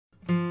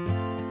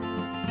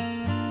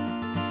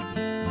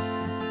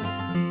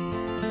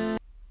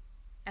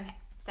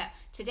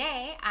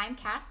Today I'm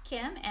Cass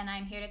Kim and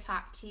I'm here to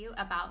talk to you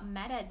about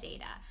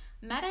metadata.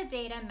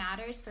 Metadata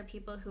matters for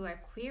people who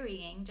are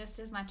querying just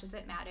as much as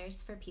it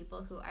matters for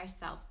people who are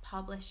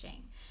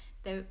self-publishing.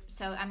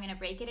 So I'm going to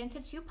break it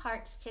into two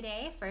parts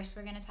today. First,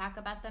 we're going to talk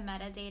about the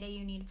metadata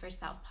you need for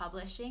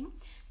self-publishing.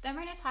 Then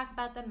we're going to talk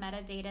about the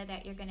metadata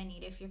that you're going to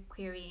need if you're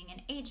querying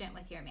an agent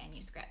with your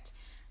manuscript.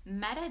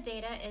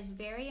 Metadata is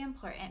very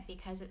important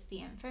because it's the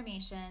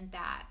information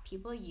that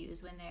people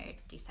use when they're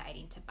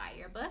deciding to buy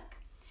your book.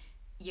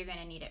 You're going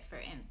to need it for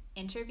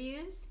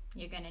interviews.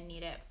 You're going to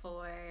need it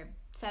for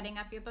setting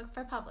up your book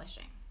for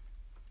publishing.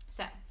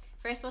 So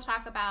first we'll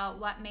talk about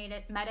what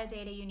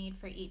metadata you need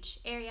for each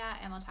area,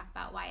 and we'll talk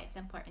about why it's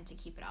important to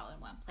keep it all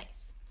in one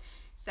place.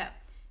 So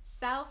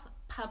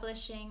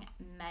self-publishing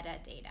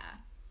metadata.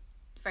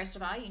 First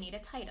of all, you need a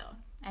title.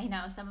 I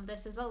know some of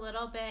this is a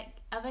little bit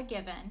of a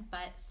given,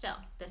 but still,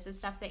 this is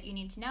stuff that you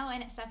need to know,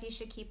 and it's stuff you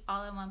should keep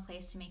all in one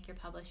place to make your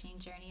publishing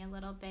journey a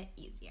little bit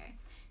easier.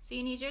 So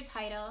you need your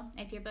title.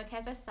 If your book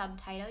has a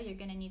subtitle, you're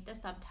going to need the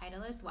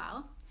subtitle as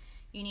well.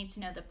 You need to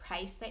know the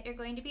price that you're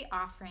going to be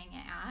offering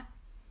it at.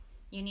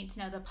 You need to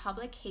know the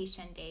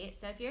publication date.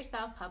 So if you're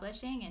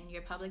self-publishing and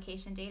your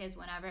publication date is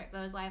whenever it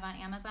goes live on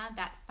Amazon,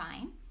 that's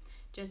fine.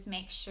 Just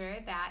make sure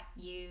that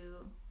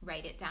you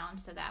write it down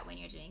so that when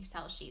you're doing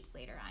sell sheets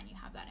later on, you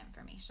have that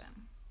information.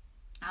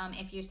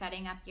 If you're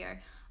setting up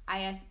your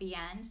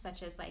ISBN,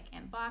 such as like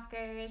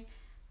Embarkers,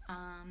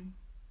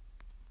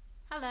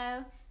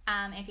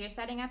 if you're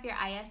setting up your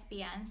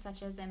ISBN,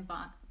 such as in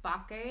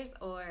Embarkers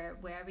or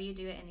wherever you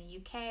do it in the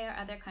UK or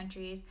other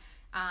countries,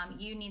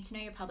 you need to know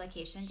your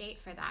publication date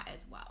for that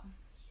as well.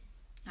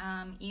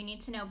 You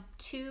need to know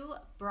two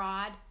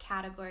broad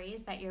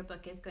categories that your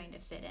book is going to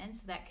fit in.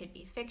 So that could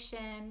be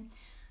fiction,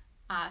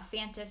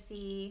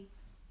 fantasy,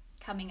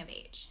 coming of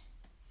age.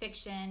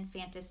 Fiction,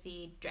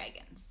 fantasy,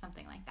 dragons,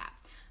 something like that.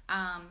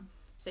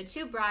 So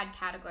two broad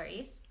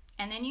categories.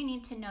 And then you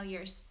need to know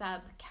your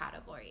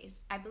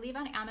subcategories. I believe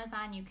on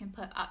Amazon you can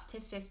put up to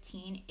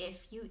 15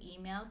 if you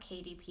email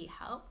KDP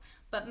help,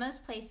 but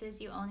most places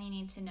you only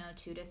need to know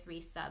 2 to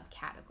 3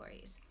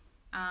 subcategories.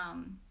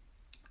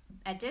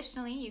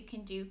 Additionally, you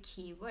can do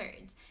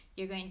keywords.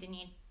 You're going to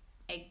need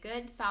a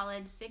good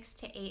solid 6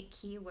 to 8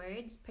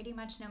 keywords, pretty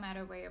much no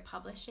matter where you're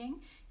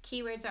publishing.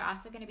 Keywords are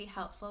also going to be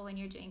helpful when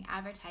you're doing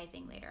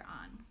advertising later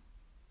on.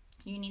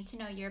 You need to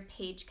know your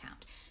page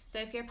count. So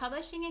if you're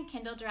publishing in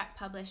Kindle Direct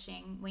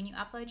Publishing, when you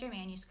upload your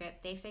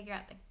manuscript, they figure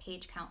out the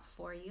page count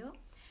for you.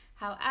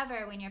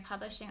 However, when you're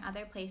publishing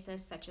other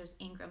places such as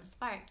Ingram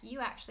Spark,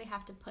 you actually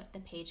have to put the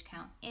page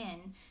count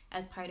in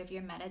as part of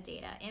your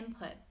metadata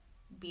input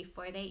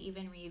before they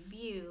even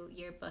review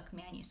your book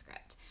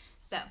manuscript.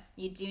 So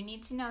you do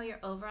need to know your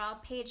overall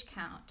page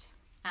count.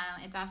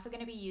 It's also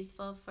going to be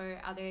useful for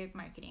other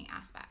marketing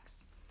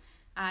aspects.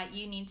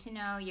 You need to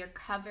know your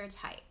cover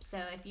type. So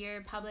if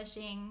you're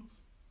publishing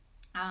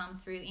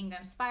through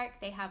Ingram Spark,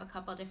 they have a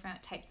couple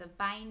different types of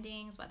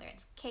bindings, whether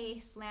it's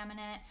case,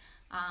 laminate,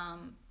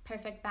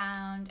 perfect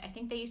bound. I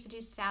think they used to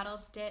do saddle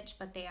stitch,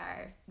 but they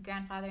are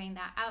grandfathering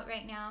that out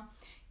right now.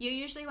 You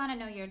usually want to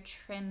know your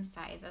trim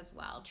size as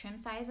well. Trim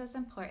size is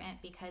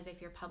important because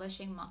if you're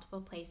publishing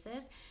multiple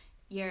places,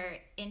 your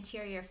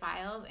interior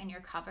files and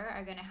your cover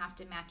are going to have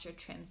to match your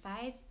trim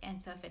size.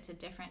 And so if it's a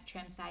different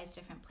trim size,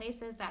 different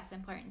places, that's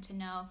important to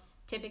know.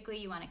 Typically,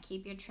 you want to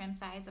keep your trim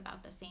size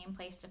about the same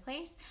place to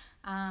place,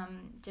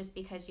 just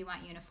because you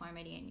want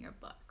uniformity in your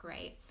book,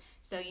 right?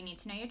 So you need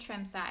to know your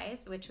trim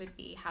size, which would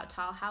be how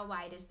tall, how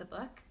wide is the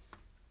book.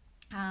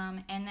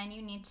 And then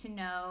you need to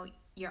know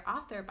your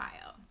author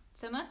bio.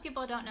 So most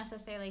people don't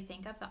necessarily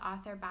think of the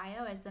author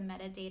bio as the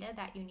metadata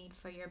that you need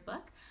for your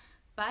book,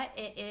 but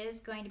it is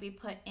going to be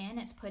put in.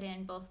 It's put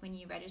in both when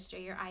you register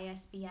your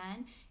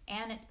ISBN,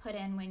 and it's put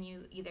in when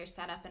you either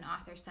set up an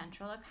Author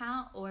Central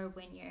account or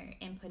when you're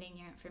inputting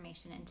your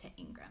information into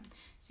Ingram.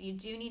 So you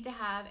do need to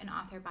have an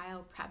author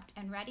bio prepped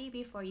and ready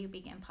before you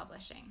begin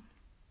publishing.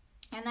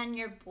 And then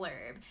your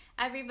blurb,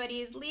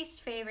 everybody's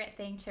least favorite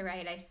thing to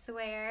write, I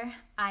swear.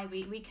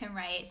 We can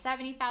write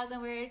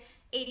 70,000 word,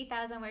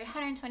 80,000 word,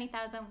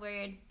 120,000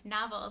 word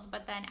novels,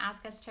 but then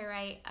ask us to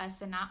write a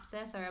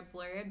synopsis or a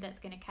blurb that's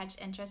going to catch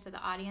interest of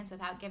the audience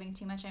without giving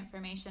too much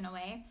information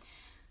away.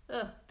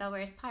 Ugh, the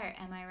worst part,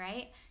 am I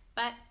right?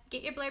 But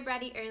get your blurb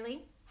ready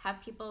early, have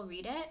people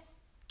read it,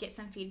 get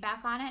some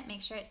feedback on it,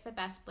 make sure it's the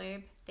best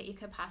blurb that you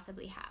could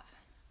possibly have.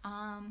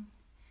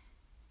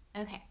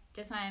 Okay,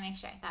 just want to make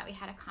sure. I thought we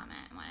had a comment.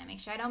 I want to make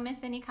sure I don't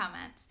miss any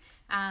comments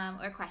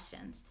or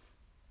questions.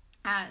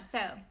 So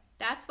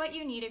that's what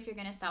you need if you're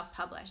going to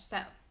self-publish. So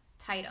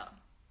title,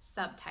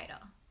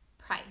 subtitle,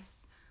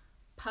 price,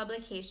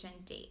 publication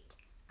date,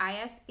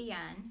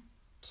 ISBN,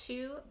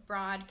 2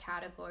 broad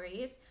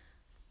categories,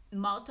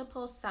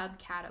 multiple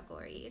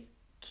subcategories,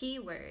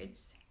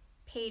 keywords,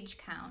 page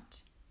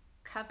count,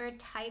 cover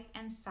type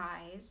and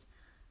size,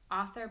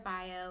 author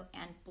bio,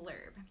 and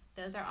blurb.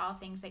 Those are all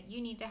things that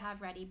you need to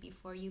have ready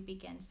before you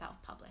begin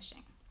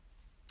self-publishing.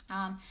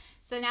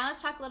 So now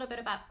let's talk a little bit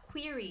about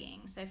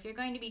querying. So if you're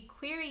going to be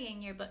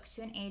querying your book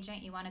to an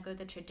agent, you want to go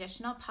the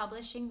traditional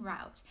publishing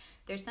route.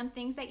 There's some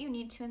things that you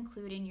need to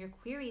include in your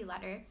query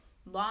letter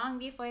long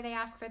before they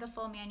ask for the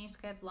full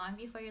manuscript, long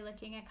before you're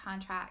looking at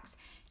contracts.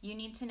 You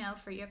need to know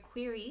for your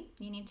query,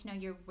 you need to know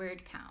your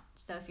word count.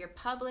 So if you're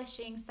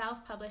publishing,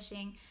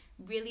 self-publishing,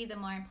 really the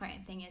more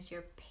important thing is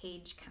your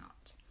page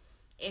count.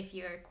 If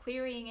you're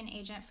querying an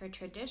agent for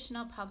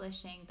traditional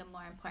publishing, the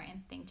more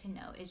important thing to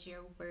know is your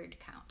word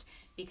count,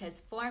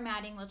 because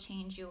formatting will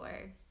change your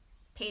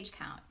page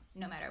count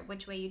no matter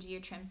which way you do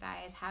your trim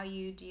size, how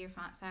you do your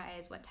font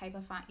size, what type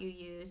of font you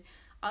use.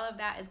 All of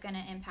that is going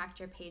to impact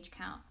your page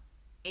count.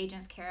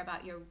 Agents care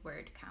about your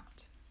word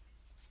count.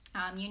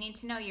 You need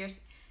to know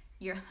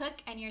your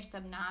hook and your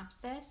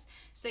synopsis.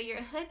 So your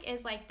hook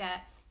is like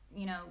that,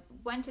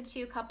 1 to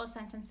 2 couple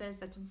sentences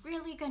that's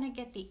really going to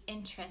get the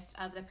interest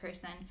of the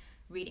person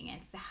reading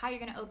it. It's how you're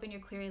going to open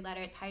your query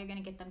letter. It's how you're going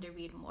to get them to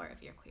read more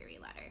of your query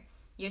letter.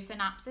 Your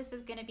synopsis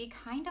is going to be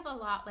kind of a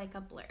lot like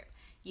a blurb.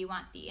 You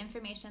want the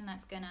information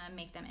that's going to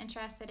make them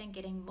interested in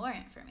getting more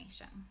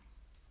information.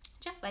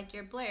 Just like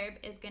your blurb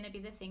is going to be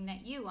the thing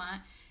that you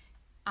want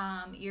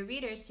your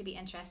readers to be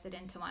interested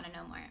in, to want to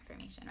know more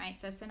information, right?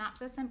 So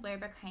synopsis and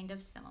blurb are kind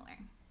of similar.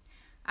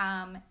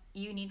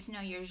 You need to know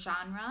your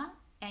genre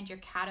and your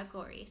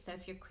category. So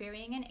if you're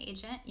querying an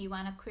agent, you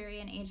want to query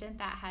an agent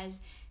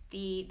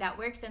that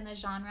works in the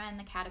genre and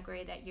the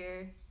category that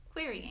you're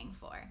querying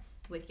for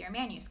with your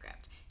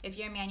manuscript. If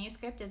your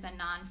manuscript is a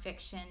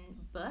nonfiction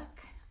book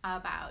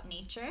about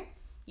nature,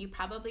 you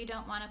probably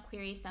don't want to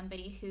query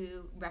somebody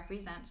who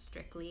represents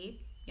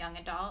strictly young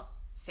adult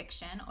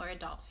fiction or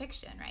adult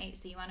fiction, right?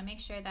 So you want to make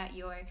sure that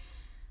your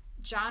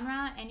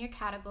genre and your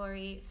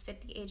category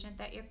fit the agent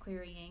that you're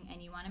querying,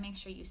 and you want to make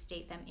sure you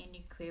state them in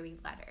your query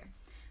letter.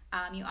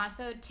 You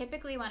also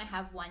typically want to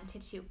have 1 to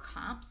 2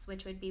 comps,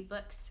 which would be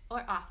books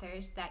or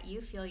authors that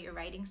you feel your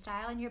writing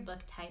style and your book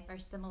type are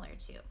similar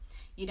to.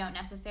 You don't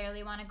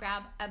necessarily want to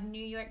grab a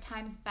New York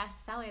Times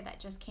bestseller that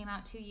just came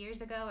out 2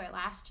 years ago or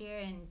last year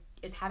and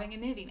is having a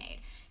movie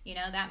made.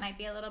 That might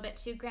be a little bit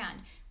too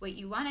grand. What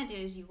you want to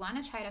do is you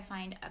want to try to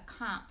find a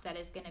comp that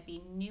is going to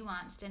be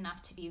nuanced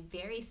enough to be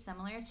very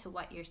similar to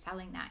what you're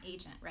selling that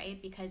agent, right?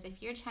 Because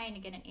if you're trying to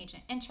get an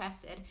agent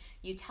interested,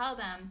 you tell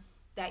them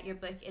that your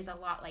book is a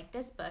lot like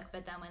this book,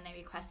 but then when they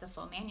request the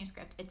full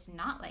manuscript, it's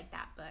not like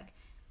that book.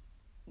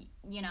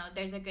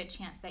 There's a good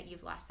chance that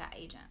you've lost that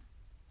agent.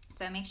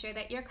 So make sure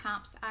that your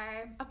comps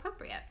are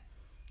appropriate.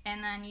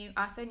 And then you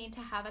also need to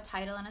have a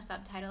title and a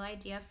subtitle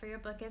idea for your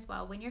book as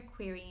well when you're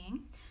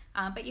querying.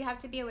 But you have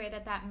to be aware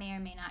that that may or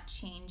may not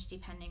change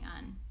depending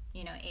on,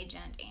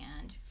 agent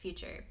and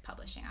future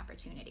publishing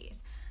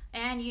opportunities.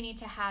 And you need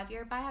to have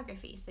your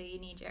biography. So you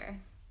need your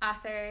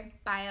author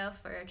bio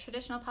for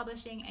traditional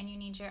publishing, and you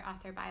need your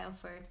author bio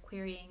for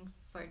querying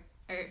for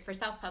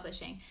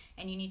self-publishing,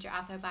 and you need your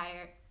author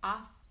bio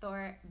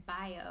for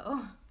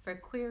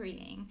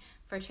querying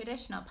for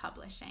traditional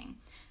publishing.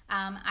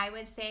 I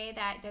would say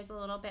that there's a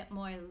little bit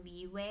more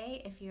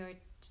leeway if you're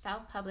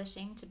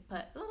self-publishing to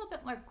put a little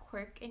bit more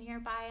quirk in your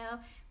bio.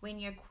 When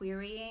you're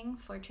querying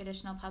for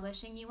traditional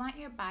publishing, you want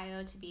your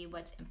bio to be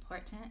what's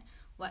important,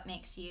 what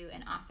makes you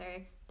an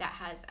author that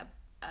has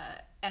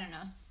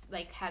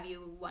have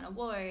you won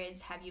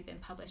awards? Have you been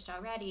published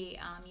already?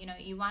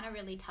 You want to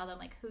really tell them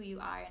who you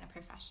are in a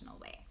professional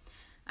way.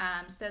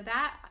 So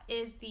that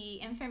is the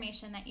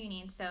information that you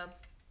need. So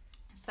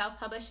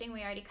self-publishing,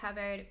 we already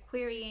covered.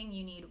 Querying,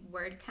 you need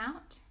word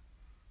count,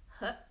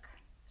 hook,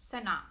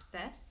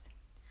 synopsis,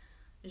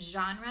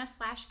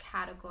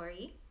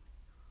 genre/category,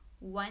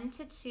 1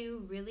 to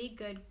 2 really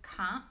good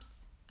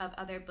comps of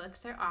other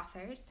books or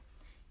authors.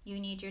 You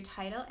need your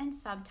title and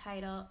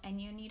subtitle, and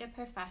you need a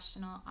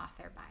professional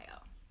author bio.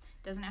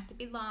 Doesn't have to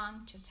be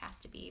long, just has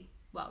to be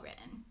well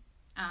written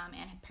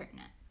and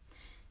pertinent.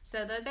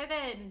 So those are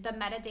the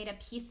metadata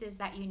pieces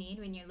that you need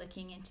when you're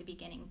looking into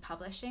beginning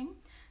publishing.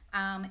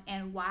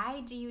 And why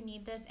do you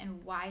need this,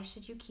 and why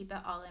should you keep it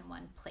all in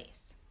one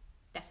place?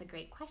 That's a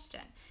great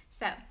question.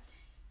 So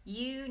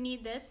you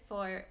need this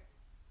for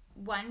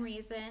one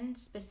reason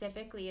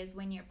specifically, is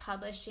when you're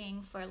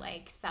publishing for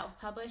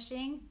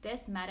self-publishing,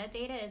 this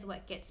metadata is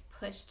what gets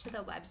pushed to the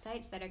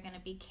websites that are going to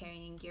be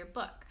carrying your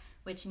book,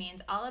 which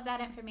means all of that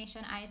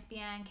information,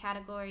 ISBN,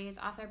 categories,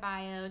 author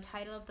bio,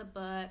 title of the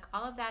book,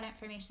 all of that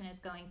information is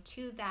going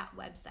to that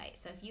website.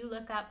 So if you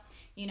look up,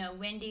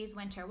 Wendy's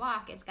Winter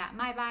Walk, it's got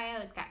my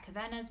bio, it's got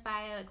Kavena's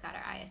bio, it's got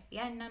our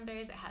ISBN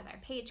numbers, it has our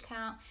page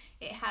count,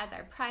 it has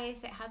our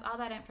price, it has all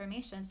that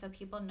information so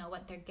people know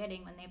what they're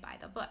getting when they buy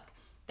the book.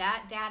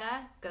 That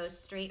data goes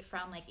straight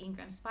from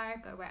Ingram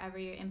Spark or wherever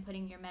you're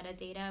inputting your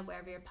metadata,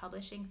 wherever you're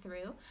publishing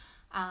through.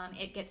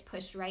 It gets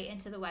pushed right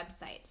into the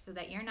website so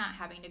that you're not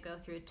having to go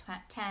through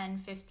 10,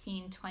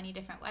 15, 20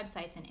 different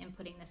websites and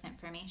inputting this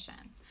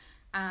information.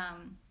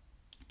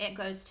 It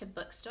goes to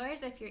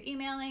bookstores if you're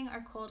emailing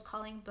or cold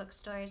calling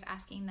bookstores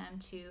asking them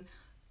to,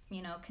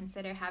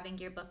 consider having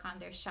your book on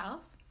their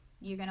shelf.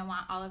 You're going to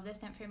want all of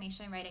this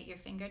information right at your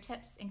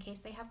fingertips in case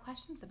they have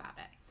questions about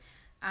it.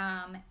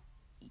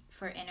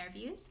 for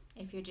interviews.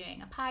 If you're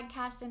doing a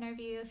podcast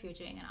interview, if you're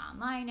doing an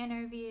online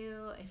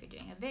interview, if you're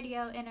doing a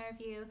video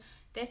interview,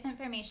 this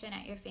information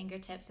at your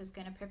fingertips is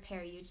going to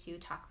prepare you to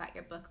talk about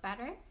your book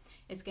better.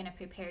 It's going to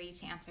prepare you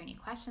to answer any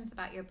questions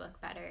about your book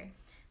better.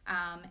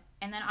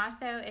 And then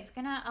also it's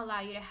going to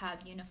allow you to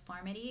have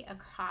uniformity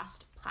across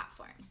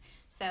platforms.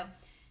 So,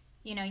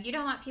 you know, you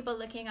don't want people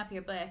looking up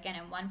your book and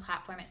in one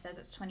platform it says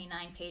it's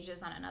 29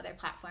 pages, on another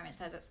platform it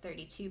says it's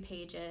 32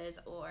 pages,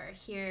 or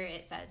here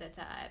it says it's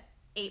a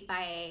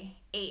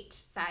 8x8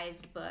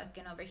 sized book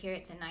and over here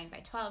it's a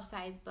 9x12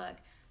 sized book.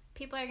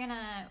 People are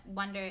gonna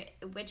wonder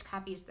which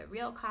copy is the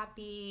real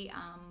copy.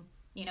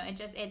 You know,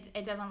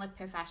 it doesn't look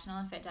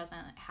professional if it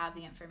doesn't have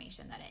the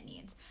information that it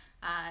needs.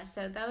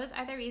 So those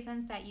are the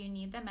reasons that you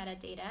need the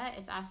metadata.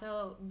 It's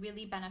also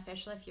really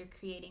beneficial if you're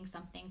creating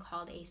something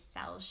called a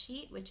sell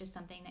sheet, which is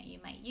something that you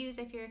might use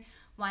if you're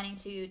wanting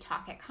to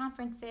talk at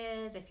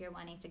conferences, if you're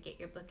wanting to get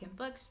your book in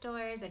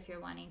bookstores, if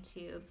you're wanting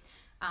to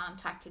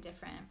talk to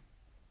different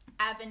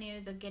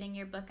avenues of getting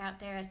your book out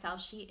there. A sell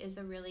sheet is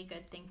a really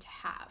good thing to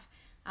have.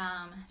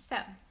 So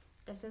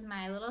this is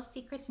my little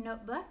secret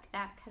notebook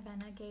that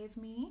Kavenna gave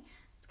me.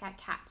 It's got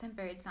cats and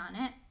birds on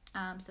it,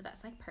 so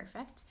that's like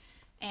perfect.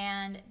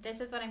 And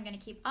this is what I'm going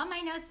to keep all my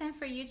notes in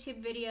for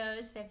YouTube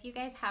videos. So if you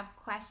guys have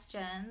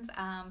questions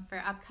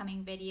for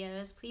upcoming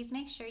videos, please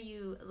make sure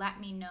you let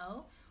me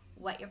know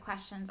what your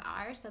questions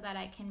are so that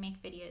I can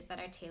make videos that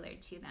are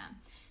tailored to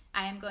them.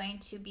 I am going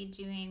to be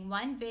doing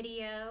one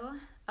video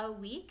a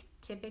week,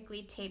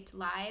 typically taped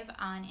live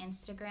on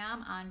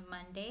Instagram on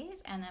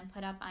Mondays and then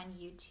put up on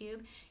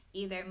YouTube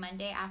either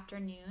Monday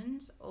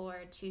afternoons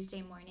or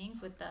Tuesday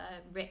mornings with the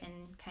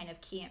written kind of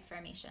key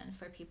information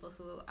for people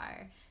who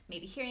are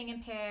maybe hearing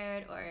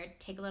impaired or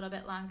take a little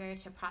bit longer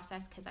to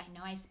process, because I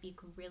know I speak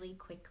really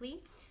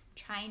quickly. I'm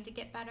trying to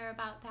get better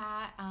about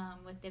that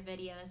with the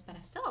videos, but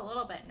I'm still a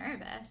little bit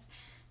nervous.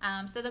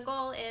 So the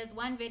goal is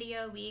one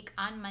video a week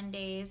on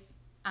Mondays,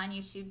 on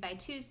YouTube by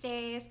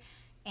Tuesdays,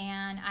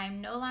 and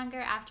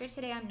after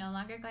today, I'm no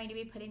longer going to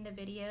be putting the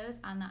videos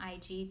on the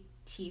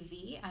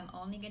IGTV. I'm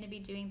only going to be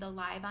doing the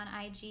live on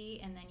IG,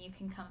 and then you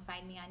can come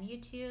find me on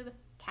YouTube,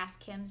 Cass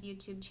Kim's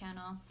YouTube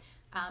channel,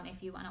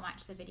 if you want to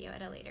watch the video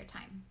at a later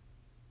time.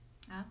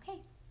 Okay.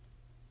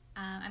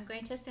 I'm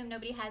going to assume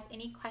nobody has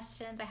any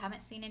questions. I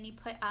haven't seen any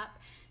put up.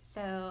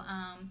 So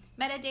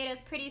metadata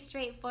is pretty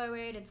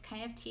straightforward. It's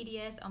kind of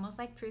tedious, almost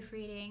like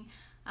proofreading.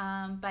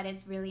 But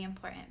it's really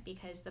important,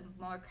 because the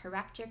more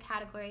correct your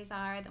categories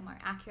are, the more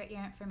accurate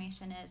your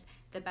information is,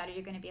 the better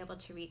you're going to be able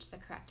to reach the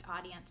correct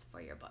audience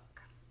for your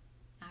book.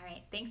 All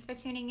right, thanks for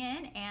tuning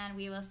in, and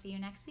we will see you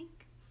next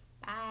week.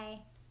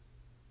 Bye.